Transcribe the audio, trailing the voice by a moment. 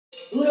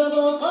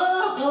Urhobo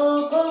ko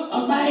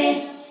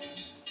opare.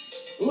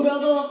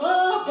 Urhobo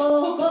ko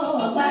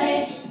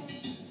opare.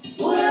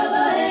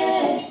 Urhobo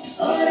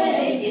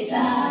ore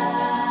kisa.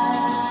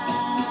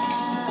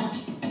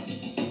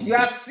 You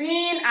are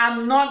seeing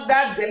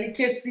another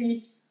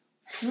delicacy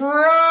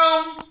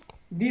from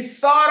the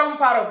southern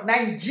part of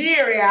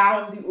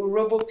Nigeria. From the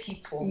Urhobo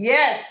people.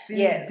 Yes,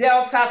 in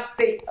Delta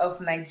State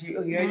of Nigeria.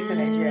 Oh, you already said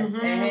Nigeria.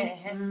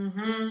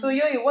 So,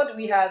 Yo-Yo, what do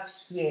we have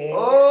here?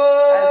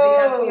 Oh, as they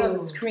can see on the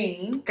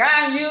screen.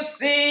 Can you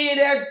see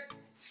the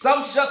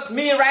sumptuous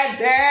meal right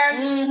there?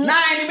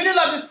 Now, in the middle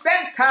of the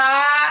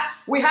center,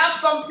 we have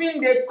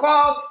something they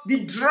call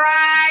the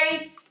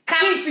dry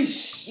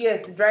catfish.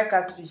 Yes, the dry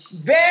catfish.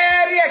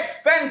 Very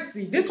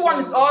expensive. This one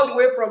is all the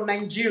way from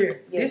Nigeria.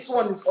 Yes. This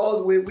one is all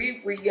the way.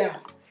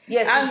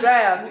 Yes, and we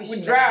dry our fish.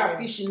 We dry our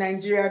fish in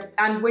Nigeria,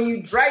 and when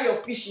you dry your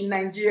fish in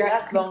Nigeria, it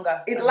lasts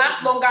longer. It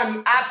lasts longer, and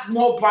it adds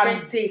more value.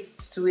 Different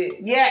taste to it.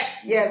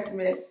 Yes.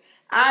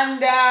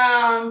 And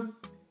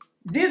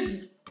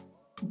this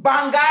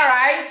banga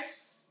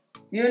rice,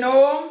 you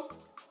know,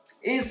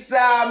 is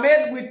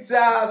made with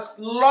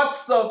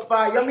lots of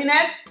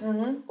yumminess.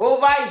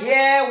 Over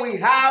here we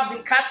have the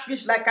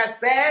catfish, like I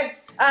said.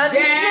 And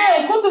then, the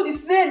snail, go to the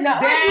snail now.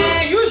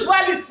 Then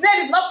usually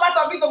snail is not part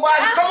of it, but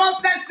the common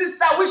sense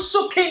sister, we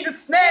shook in the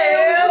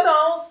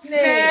snail.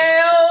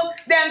 Snail.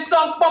 Then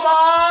some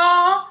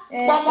pomo.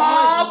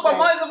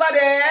 Pomo is over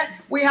there.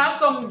 We have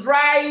some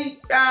dry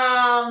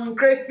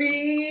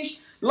crayfish,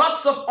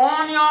 lots of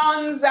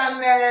onions,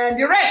 and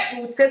the rest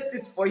will taste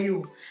it for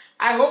you.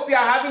 I hope you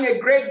are having a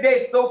great day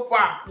so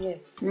far.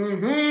 Yes.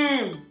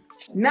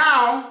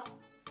 Now,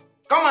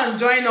 come and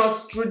join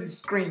us through the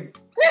screen.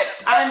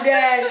 And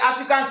as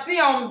you can see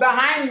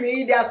behind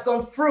me, there are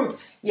some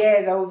fruits.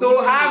 Yeah, that would be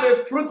to have a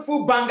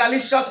fruitful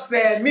bangalicious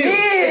meal.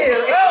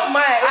 Oh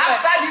my!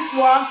 After this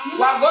one,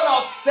 we're going to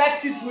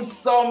offset it with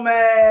some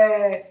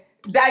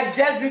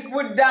digestive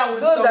food down.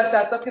 With those some, that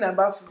are talking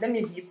about food, let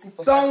me be eating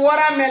for some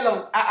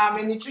watermelon. I'm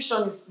a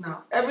nutritionist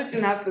now.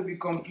 Everything has to be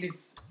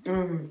complete.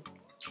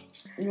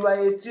 You are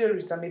a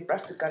theorist, I'm a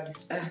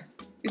practicalist.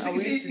 You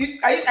see,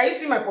 are you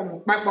seeing my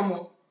pomo? My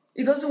pomo?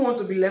 It doesn't want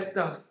to be left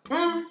out.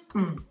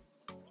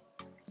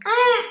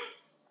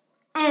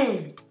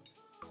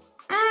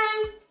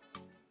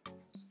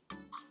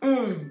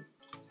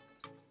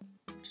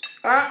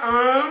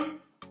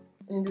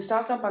 In the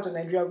southern part of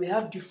Nigeria, we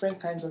have different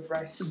kinds of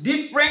rice.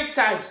 Different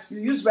types.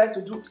 You use rice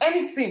to do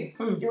anything.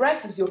 The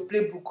rice is your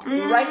playbook.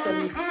 You write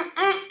on it.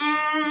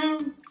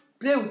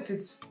 Play with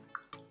it.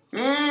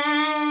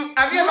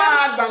 Have you ever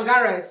had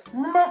banga rice?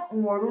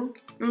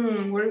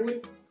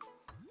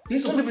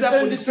 This will be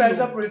this rice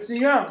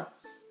protein, yeah.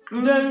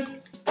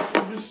 Then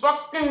you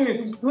sucking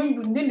it.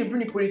 Then they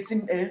bring the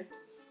protein in.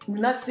 You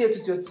will not say it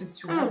with your teeth.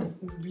 You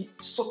will be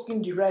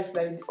sucking the rice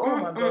like this. Oh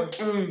my god.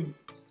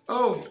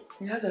 Oh.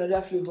 It has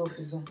another flavor of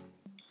its own.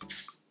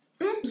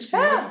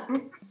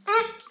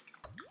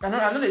 I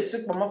know they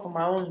sick mama for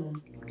my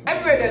own.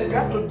 Every day you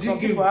have to dig in.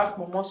 People have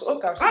mama, so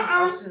okay,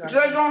 I've seen that.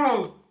 Treasure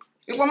home.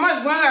 If mama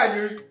is going like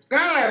this,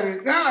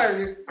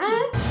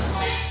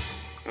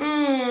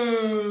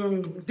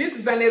 this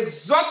is an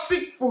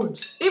exotic food.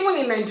 Even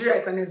in Nigeria,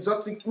 it's an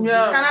exotic food.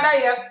 Yeah. In Canada,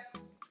 yeah,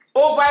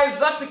 over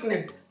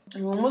exoticness.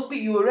 You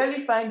will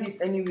rarely find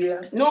this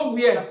anywhere.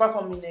 Nowhere. Apart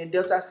from in the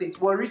Delta State.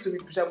 Warri to be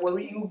precise.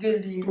 Warri, you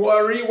get the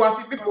Warri,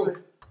 Wafi people.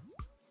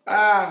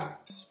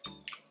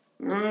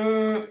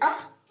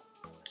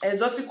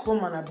 Exotic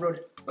home and abroad.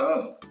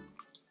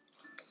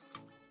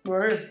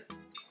 Warri.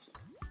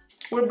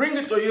 We'll bring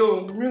it to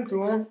you. Bring it to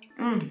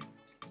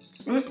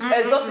you.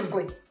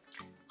 Exotically.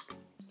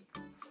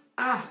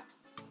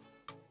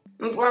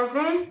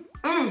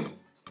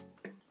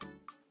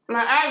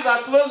 My eyes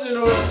are closed, you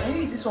know. I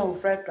eat this one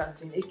with fried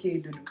plantain, aka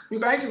dodo. You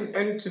can eat it with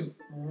anything.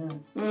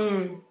 You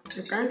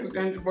can eat it with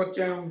anything, but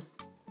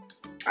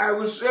I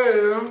will say,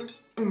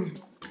 you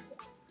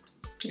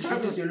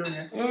should eat it alone,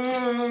 yeah?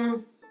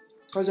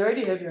 Because it's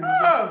already heavy on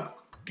it.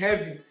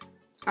 Heavy.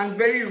 And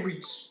very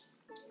rich.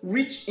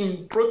 Rich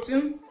in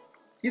protein.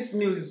 This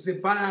meal is a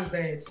balanced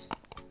diet.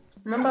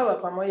 Remember our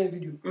palm oil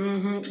video?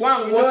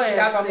 One watch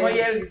that. Palm oil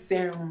is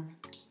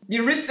the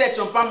research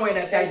on palm oil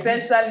that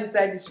essential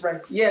inside this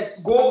rice.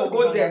 Yes,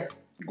 go there.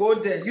 Go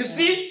there. You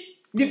see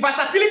the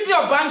versatility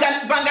of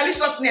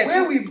bangaliciousness.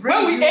 When we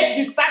ate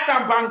the starch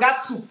and banga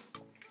soup.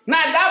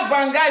 Now that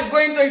banga is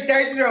going to the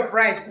territory of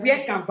rice.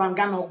 Where can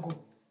banga not go?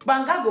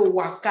 Banga go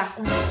waka.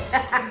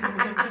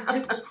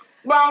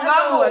 Banga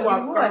go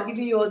waka. We are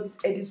giving you all this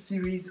edit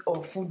series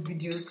of food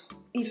videos.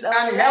 It's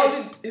our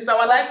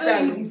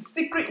lifestyle. The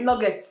secret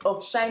nuggets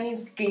of shining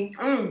skin,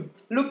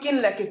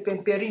 looking like a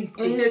pemperin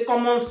in a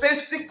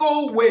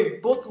commonsensical way,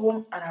 both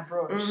home and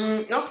abroad.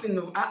 Nothing,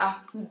 no.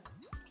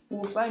 We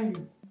will find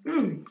you.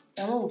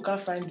 And when we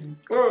can't find you,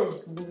 we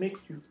will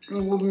make you.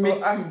 We will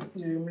make ask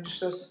the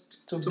ministers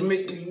to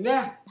make you.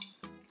 Yeah.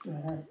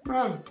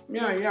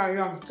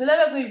 Yeah. So let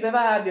us know if you've ever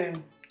had a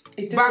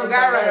taste of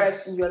banga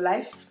rice in your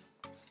life.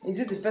 Is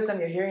this the first time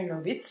you're hearing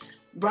of it?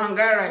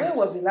 Banga rice. When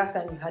was the last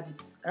time you had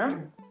it? Huh?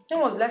 When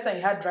was the last time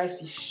you had dry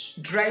fish?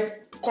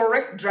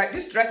 Correct dry.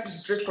 This dry fish is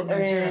straight from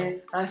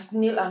Nigeria. And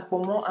snail and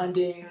pomo and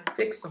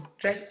take some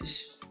dry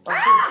fish.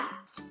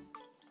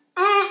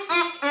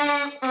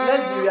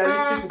 Let's be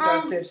realistic with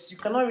ourselves. You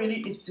cannot really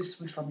eat this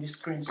food from the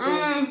screen, so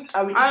I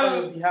will eat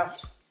on your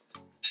behalf.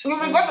 We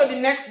will go to the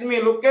next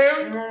meal, okay?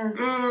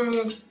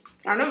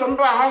 I know some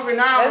people are hungry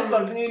now. Let's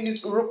continue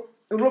this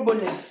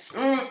Urhobo-ness.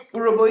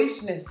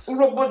 Urhobo-ishness.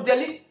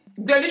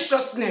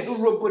 Deliciousness.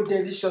 Urhobo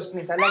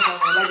deliciousness. I like that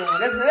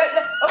one. Let's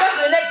over to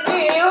the next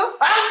meal.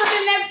 On to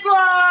the next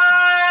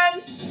one.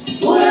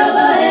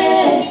 Urhobo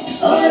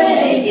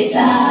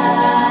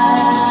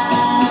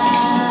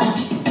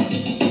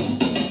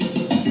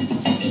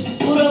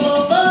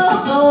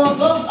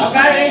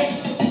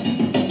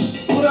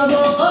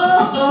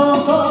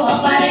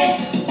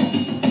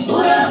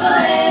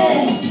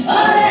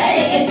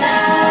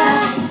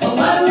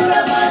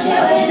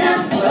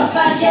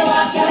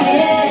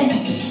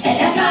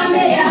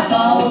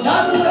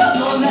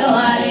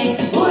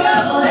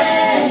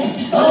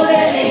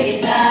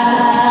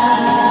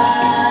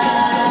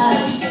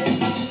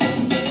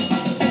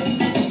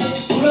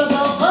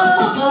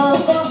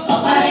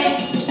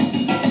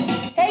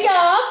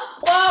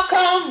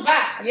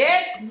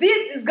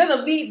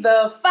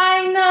the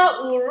final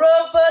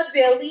Urhobo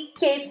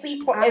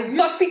delicacy for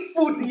exotic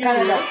food in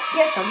Canada.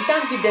 Yes, and we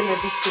can't give them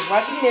everything.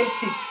 We're giving them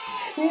tips.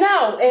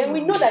 Now, we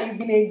know that you've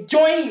been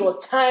enjoying your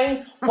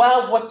time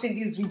while watching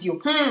this video.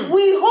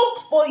 We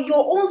hope for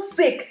your own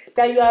sake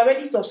that you are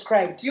already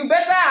subscribed. You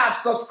better have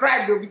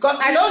subscribed though, because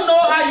I don't know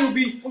how you'll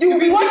be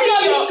watching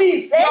all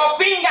these things. Your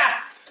fingers.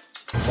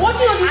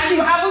 Watching all these things.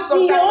 You haven't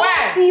subscribed.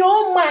 Why? In your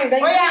own mind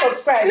that you can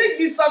subscribe. Click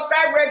the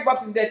subscribe red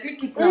button there.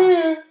 Click it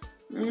now.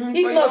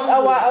 If not,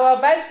 our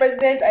vice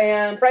president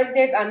and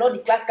president and all the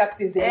class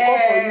captains, they will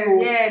come for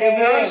you. Yeah, they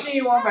will rushing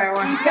you one by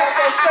one. If you are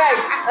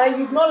subscribed and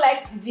you've not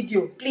liked the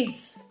video,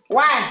 please.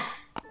 Why?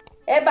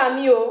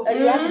 Ebamio, and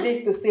you have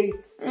days to say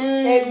it.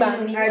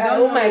 Ebami,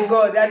 oh my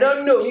God, I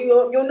don't know.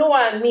 You know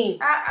what I mean.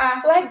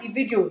 Like the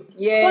video.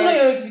 Yes. Turn on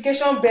your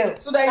notification bell.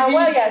 So that and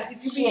while you are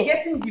be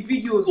getting the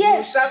videos.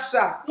 Yes.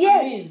 Sharp.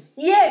 Yes.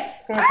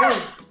 Yes.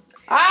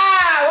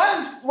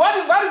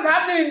 What is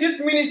happening in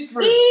this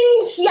ministry?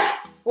 In here.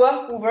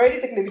 Well, we've already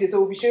taken the video, so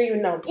we'll be showing you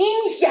now.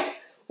 In here,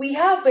 we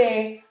have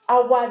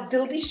our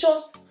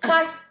delicious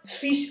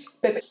catfish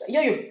pepper.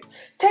 Yo,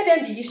 tell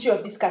them the history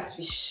of this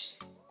catfish.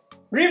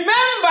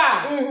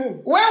 Remember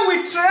when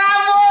we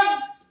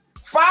traveled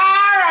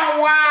far and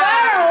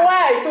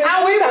wide,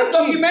 and we even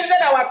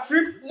documented our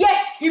trip?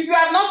 Yes. If you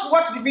have not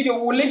watched the video,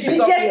 we will link it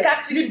up here.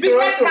 The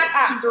biggest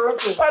catfish in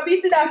Toronto. We're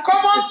beating that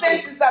common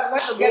sense is that we're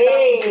going to get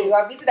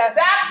that fish.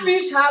 That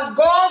fish has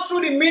gone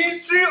through the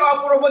ministry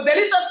of Urhobo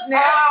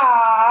deliciousness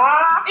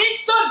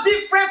into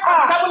different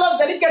fabulous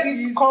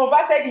delicacies.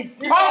 Converted it.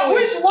 Of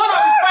which one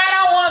of the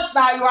final ones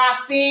now you are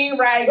seeing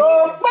right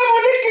now?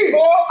 Mamuliki.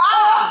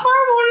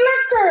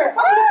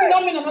 Mamuliki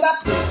don't mean another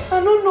thing. I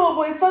don't know,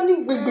 but it's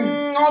something big.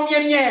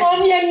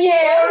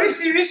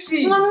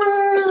 Rishi.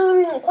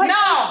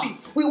 Now,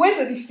 we went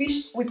to the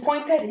fish, we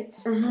pointed it.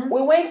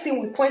 We went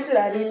in, we pointed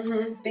at it.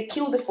 They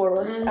killed it for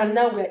us, and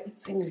now we are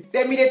eating it.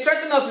 They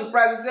threaten us with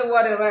price. We say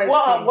whatever. We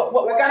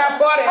can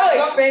afford it.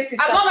 Expensive.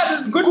 As long as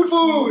it's good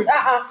food.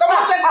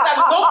 Common sense that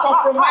don't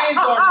compromise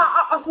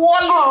on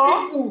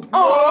quality food.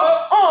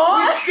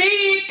 We see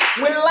it,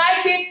 we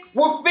like it,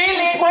 we feel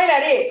it. We point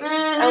at it,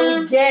 and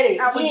we get it.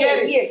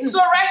 Yeah. So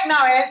right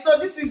now, so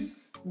this is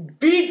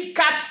big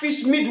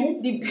catfish middle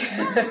with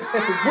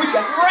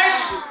fresh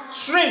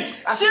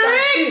shrimps.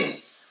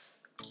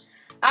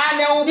 And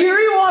then the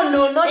real one,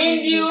 no, not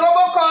in the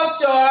Urhobo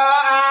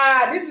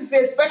culture. This is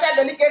a special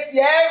delicacy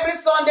every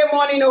Sunday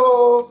morning.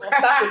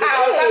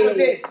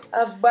 Saturday.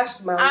 I've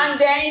bashed my. And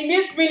then in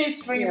this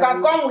ministry, you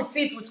can come with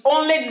it with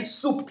only the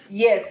soup.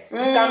 Yes, you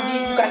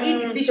can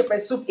eat the fish pepper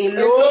soup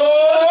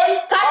alone.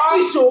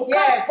 Catfish,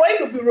 yes. For it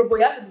to be Urhobo,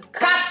 you have to be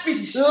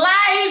catfish.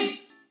 Live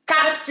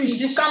catfish.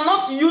 You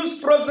cannot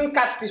use frozen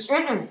catfish.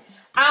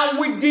 And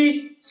with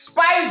the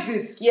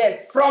spices.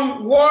 Yes.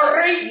 From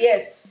Warri.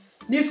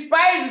 Yes. The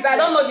spices, I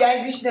don't know their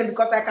English name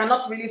because I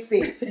cannot really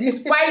say it. The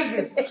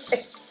spices.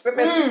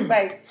 Pepper soup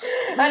spice.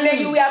 And then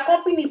you will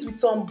accompany it with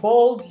some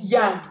boiled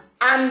yam.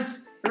 And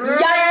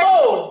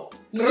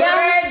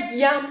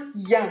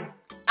yam.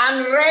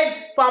 And red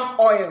palm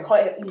oil.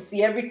 You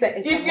see, every time.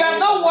 If you have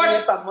not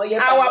watched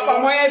our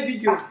palm oil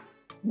video,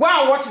 go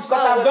and watch it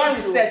because I've done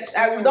research.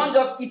 We don't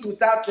just eat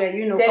without,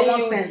 common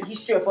sense. The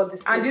history of all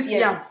this. And this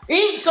yam.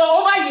 So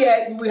over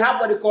here, we have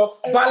what they call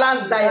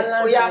balanced diet.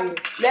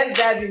 Let's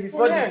dive in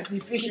before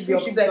the fish will be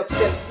upset.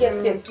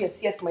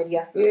 Yes, my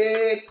dear.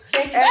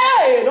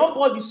 Hey, don't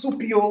pour the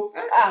soup, yo.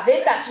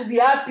 Haters will be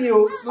happy,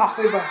 yo. Soup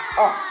saver.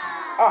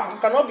 You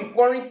cannot be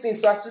pouring things.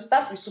 So as you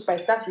start with soup, I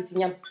start with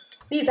yam.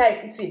 This is how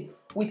it's eaten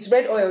with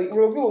red oil.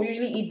 Urhobo will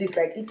usually eat this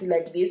like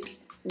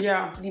this.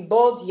 Yeah. The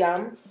boiled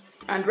yam.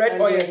 And red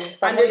oil,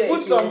 and they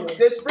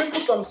they sprinkle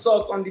some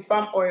salt on the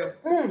palm oil.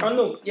 On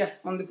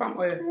the palm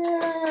oil.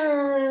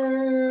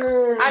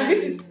 And this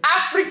is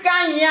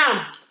African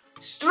yam,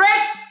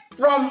 straight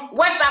from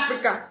West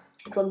Africa.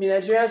 From the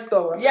Nigerian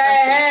store.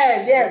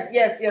 Yeah,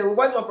 yes. We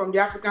bought one from the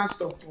African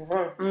store.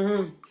 For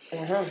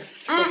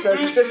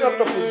presentation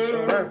purposes.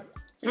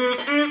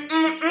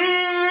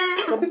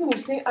 Some people will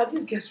say, are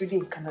these girls really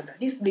in Canada?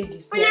 These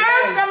ladies.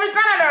 Yes, I'm in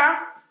Canada.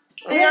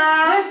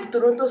 Where's the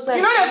Toronto side?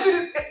 You know they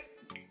see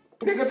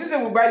they could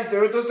say we buy the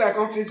Toronto side,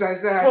 come face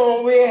outside.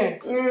 From where?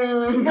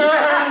 We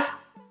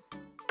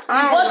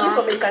bought this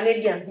from a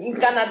Canadian in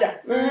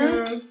Canada.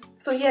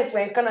 So yes,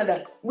 we're in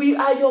Canada. We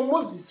are your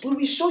Moses. We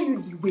will show you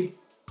the way.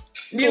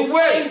 The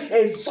way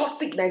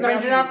exotic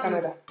Nigerian food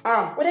in Canada.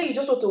 Whether you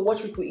just want to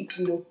watch people eat,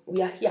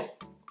 we are here.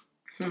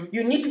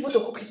 You need people to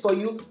cook it for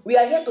you. We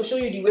are here to show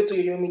you the way to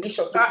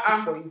YOYOMEALICIOUS to cook it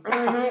for you.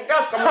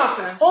 That's common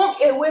sense. Home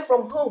away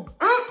from home.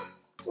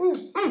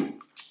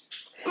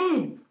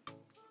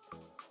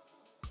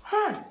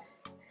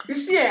 You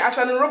see, as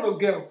an Urhobo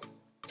girl,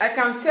 I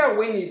can tell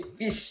when a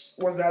fish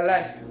was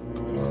alive.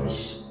 This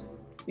fish.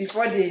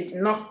 Before they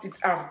knocked it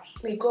out.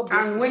 May God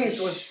bless and when it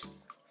was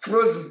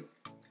frozen.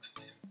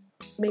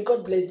 May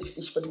God bless the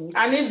fish for the meat.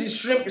 And if the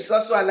shrimp is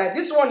also alive,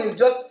 this one is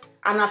just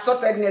an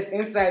assortedness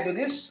inside.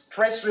 This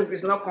fresh shrimp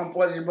is not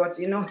compulsory, but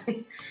for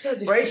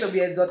it to be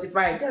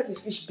exotified. See how the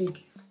fish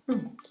big.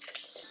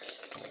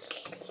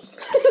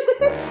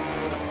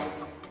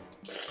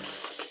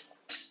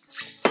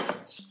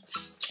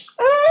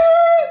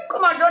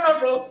 Come on, join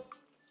us.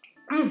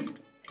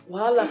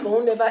 Wahala, I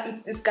will never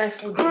eat this kind of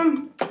food.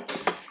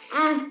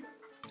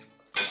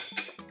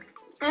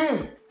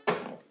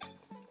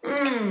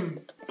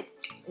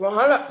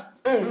 Wahala.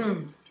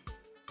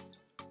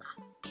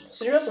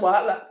 Serious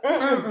wahala.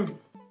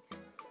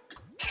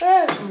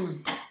 Hey.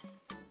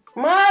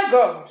 My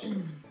God.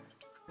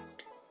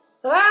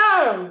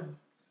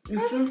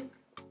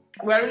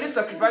 We are really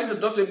sacrificing to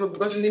talk to people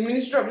because in the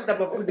ministry of this type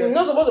of food, we're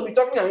not supposed to be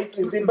talking and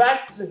eating. It's a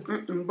bad thing.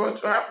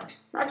 But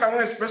how can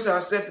we express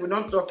ourselves? We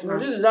don't talk now.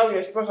 This is how we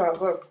express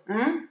ourselves.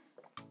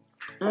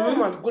 Oh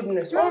my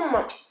goodness.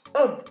 But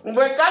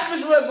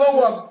catfish will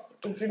go on.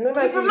 If you not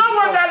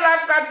want that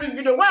live catfish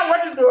video, why I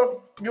want you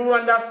to, you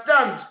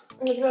understand.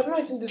 If you have not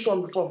eaten this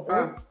one before,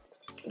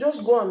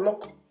 just go and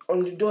knock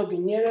on the door of the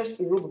nearest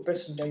Urhobo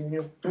person that you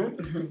know.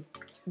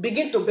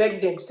 Begin to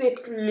beg them. Say,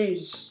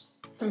 please.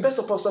 First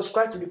of all,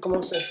 subscribe to the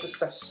Common Sense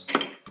Sisters.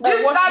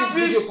 This watch catfish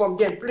this video from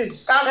them,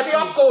 please. Help me.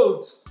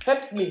 Cold.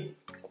 Help me.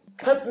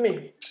 Help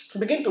me.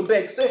 Begin to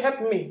beg. Say, help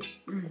me.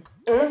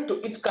 I want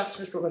to eat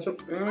catfish from myself.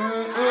 Those of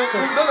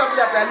you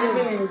that are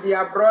living in the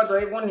abroad or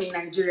even in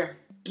Nigeria.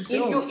 If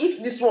you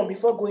eat this one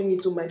before going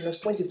into minus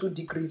 22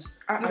 degrees,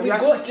 you are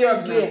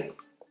secure.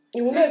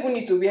 You will not even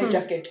need to wear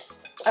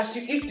jackets. As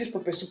you eat this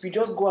pepper soup, you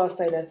just go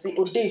outside and say,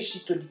 oh, there is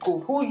shit to the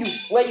cold. Who you?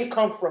 Where you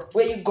come from?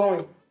 Where you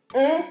going?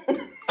 I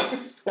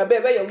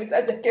bet where your meat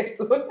jacket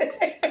to.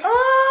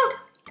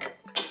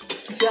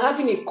 If you're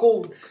having a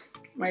cold,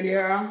 my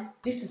dear,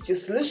 this is your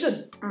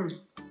solution.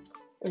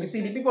 You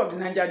see, the people of the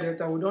Niger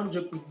Delta, we don't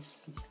joke with the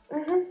sea.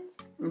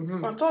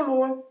 At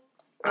all,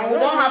 and we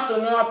don't have to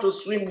know how to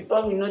swim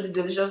before we know the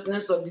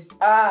deliciousness of the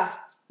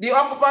the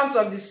occupants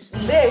of the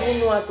sea. They even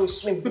know how to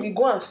swim. We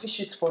go and fish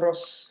it for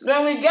us.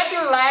 When we get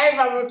it live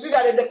and we see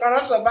that they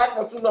cannot survive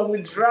for too long,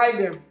 we dry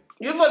them.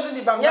 You go see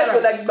the bagaras. Yeah, so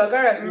like the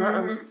bagaras.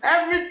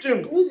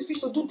 Everything. Use the fish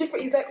to do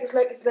different. It's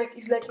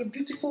like a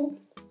beautiful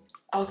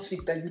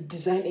outfit that you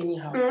design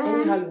anyhow.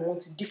 Anyhow you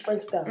want it, different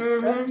styles.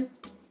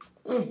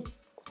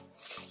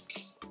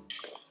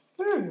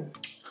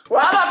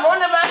 Well, I've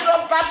only been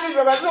so catfish,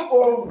 but I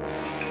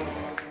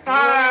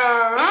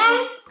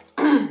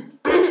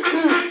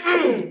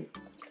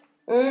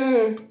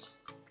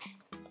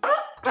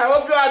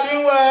hope you are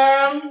doing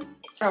well.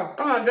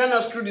 Come and join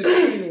us through this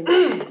evening.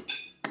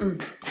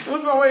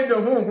 What's wrong with the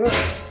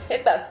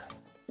haters?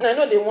 I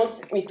know they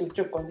want me to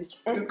choke on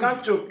this. You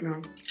can't choke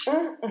now.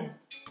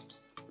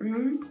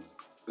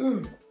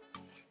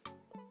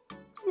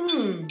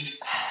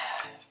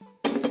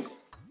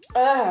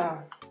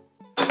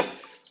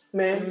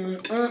 Man.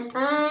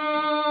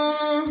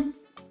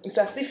 It's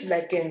as if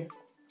like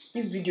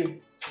this video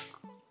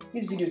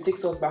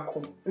takes us back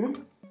home.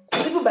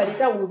 Even by the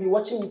time we'll be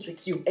watching it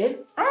with you,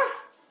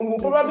 we will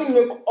probably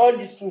make all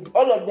the food,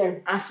 all of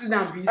them, and sit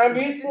down and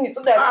be eating it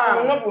so that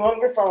we will not be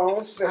hungry for our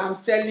own self.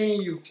 I'm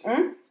telling you.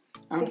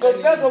 Because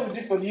that's what we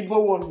did for the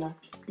Igbo one now.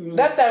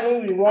 That time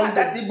when we want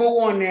them. That Igbo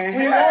one,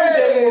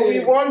 we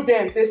want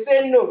them. They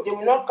say no, they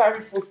will not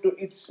carry food to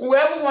eat. We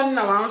ever want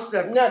our own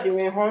self. Now they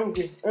were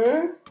hungry.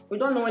 We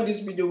don't know when this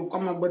video will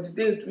come out, but the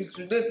day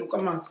it will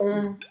come out.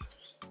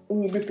 We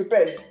will be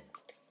prepared.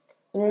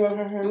 You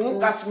won't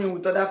catch me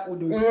with other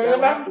food. I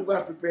have to go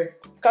and prepare.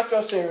 Catch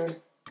us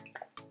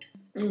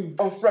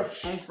on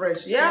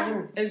fresh.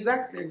 Yeah,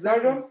 exactly.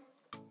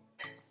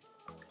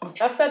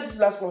 After this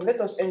last one,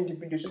 let us end the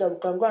video so that we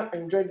can go and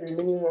enjoy the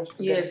remaining ones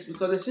together. Yes,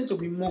 because there seems to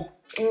be more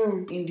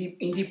in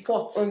the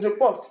pot. On the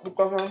pot,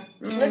 because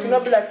let it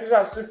not be like this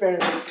as if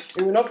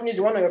you will not finish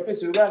one of your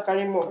plates, you will go and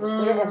carry more.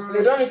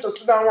 They don't need to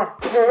sit down one.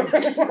 We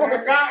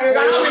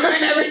cannot be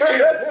doing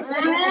everything.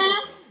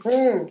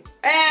 And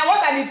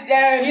what are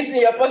the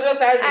Eating your portion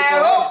sizes. I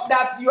hope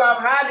that you have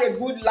had a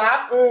good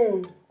laugh.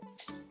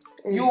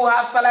 You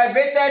have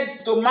salivated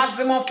to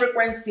maximum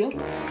frequency.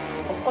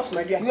 Of course,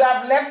 my dear. You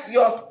have left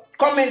your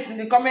comments in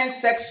the comment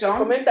section.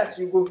 Comment as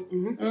you go.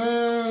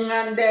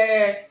 And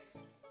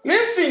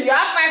listen, you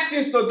have 5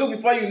 things to do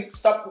before you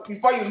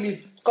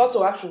leave. Call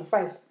to action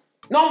 5.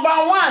 Number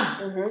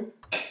 1,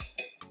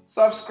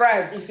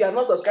 subscribe. If you are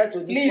not subscribed to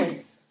this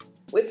Please. point,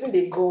 waiting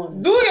they go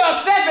on. Do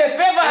yourself a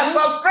favor and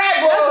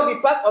subscribe. You have to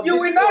be part of you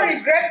this will not club.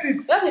 regret it.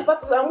 You have to be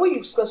part of, and when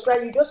you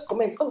subscribe, you just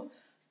comment. Oh,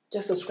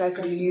 just subscribe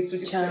to the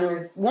YouTube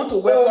channel. We want to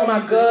welcome Oh my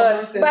you to the God!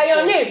 Common Sense By your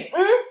Club. name.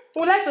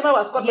 We'd like to know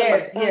our Scott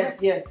Yes,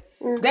 members. yes.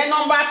 Then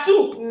number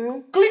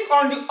 2, click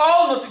on the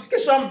all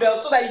notification bell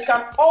so that you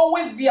can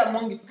always be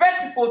among the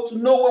first people to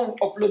know when we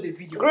upload the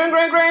video. Green.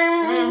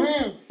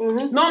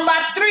 Number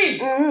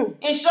 3,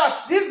 in short,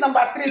 this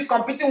number 3 is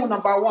competing with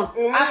number 1.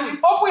 As you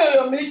open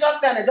your malicious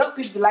channel, just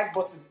click the like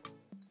button.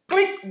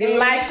 Click the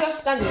like.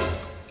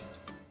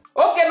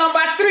 Okay,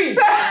 number 3.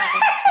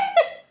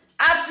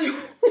 As you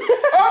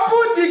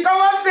open the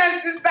Common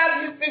Sense Sisters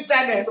YouTube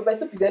channel,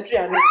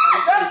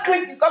 just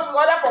click, because we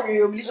order from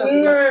your malicious and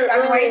we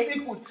are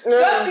eating food.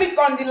 Just click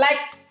on the like.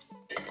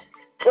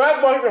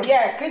 Right button.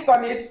 Yeah, click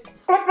on it.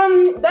 Click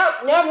on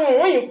that.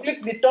 When you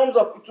click the thumbs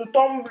up, it will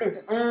turn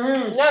blue.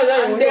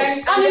 And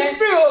then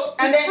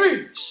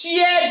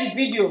share the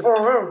video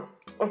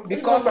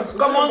because it's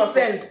common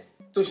sense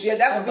to share.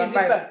 That's number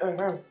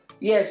 5.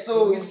 Yeah,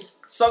 so it's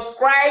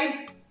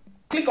subscribe,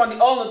 click on the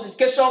all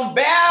notification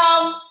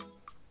bell,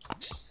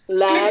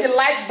 click the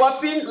like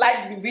button,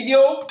 like the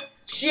video,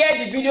 share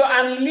the video,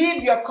 and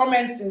leave your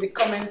comments in the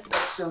comment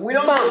section. We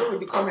don't joke with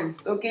the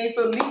comments, okay?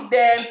 So leave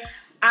them.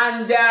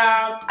 And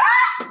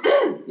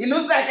it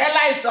looks like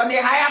Ella is on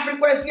a higher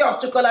frequency of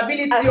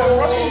chocolability or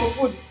rushing the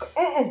food.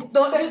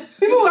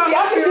 People will be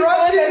happy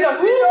rushing.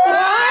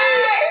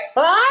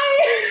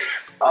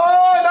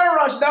 Oh,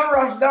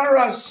 don't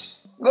rush.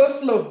 Go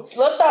slow.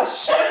 Slow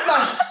touch.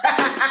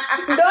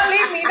 Don't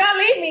leave me.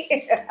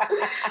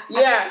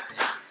 Yeah.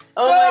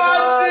 Oh so my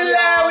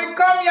until we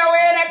come your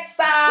way next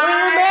time. We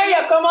remain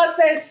your Common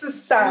Sense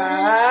Sisters.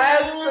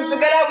 And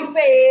together we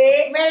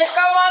say, may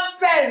common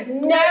sense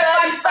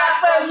never depart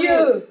from you.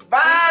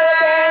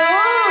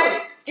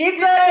 Bye.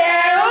 It's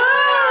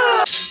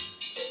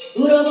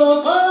Urhobo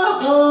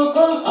ko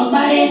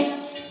opare.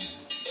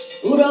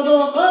 Urhobo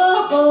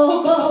ko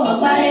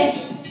opare.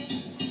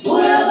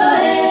 Urhobo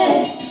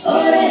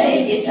ore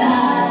kisa.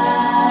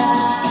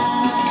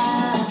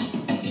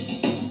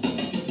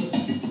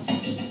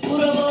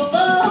 Urhobo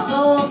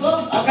ko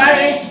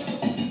opare.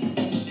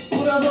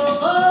 Urhobo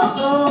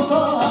ko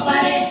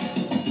opare.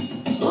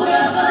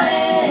 Urhobo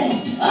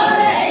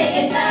ore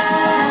kisa.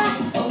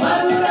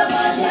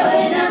 Urhobo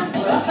jewena,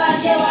 urhobo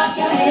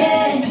jewacha he.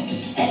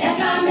 Eda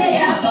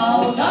kamera ko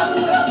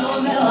urhobo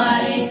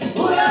meware.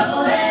 Urhobo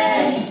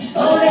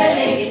ore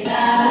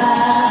kisa.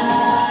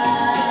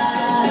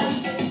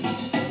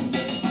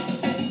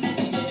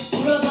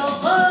 Urhobo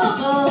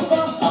ko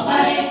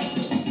opare.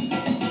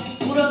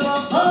 Urhobo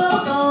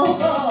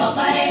ko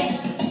opare.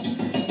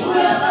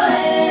 Urhobo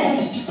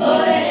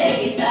ore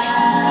kisa.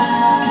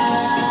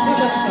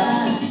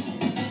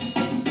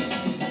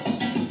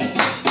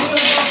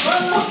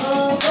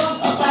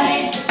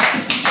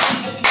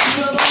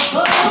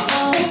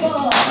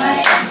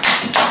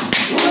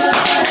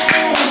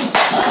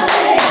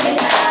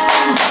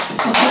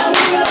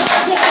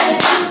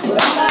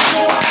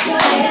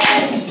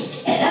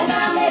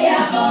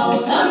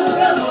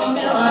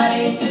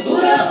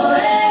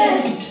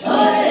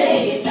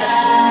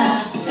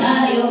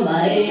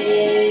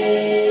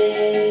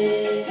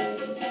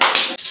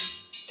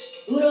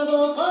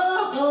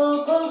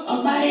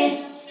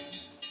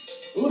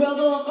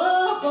 Urhobo